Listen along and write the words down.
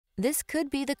This could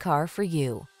be the car for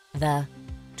you. The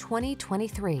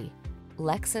 2023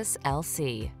 Lexus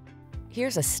LC.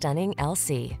 Here's a stunning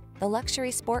LC, the luxury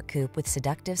sport coupe with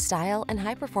seductive style and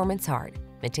high-performance heart.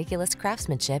 Meticulous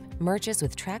craftsmanship merges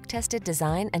with track-tested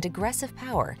design and aggressive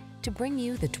power to bring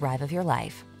you the drive of your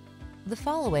life. The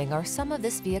following are some of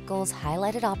this vehicle's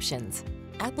highlighted options: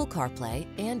 Apple CarPlay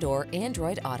and/or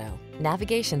Android Auto,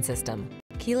 navigation system,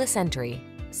 keyless entry,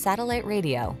 satellite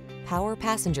radio, power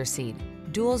passenger seat,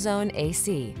 dual zone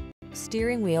AC,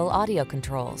 steering wheel audio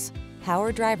controls,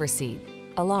 power driver seat,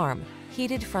 alarm,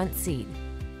 heated front seat.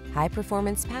 High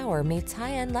performance power meets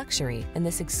high-end luxury in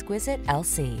this exquisite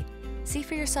LC. See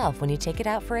for yourself when you take it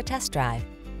out for a test drive.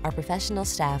 Our professional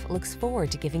staff looks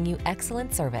forward to giving you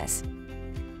excellent service.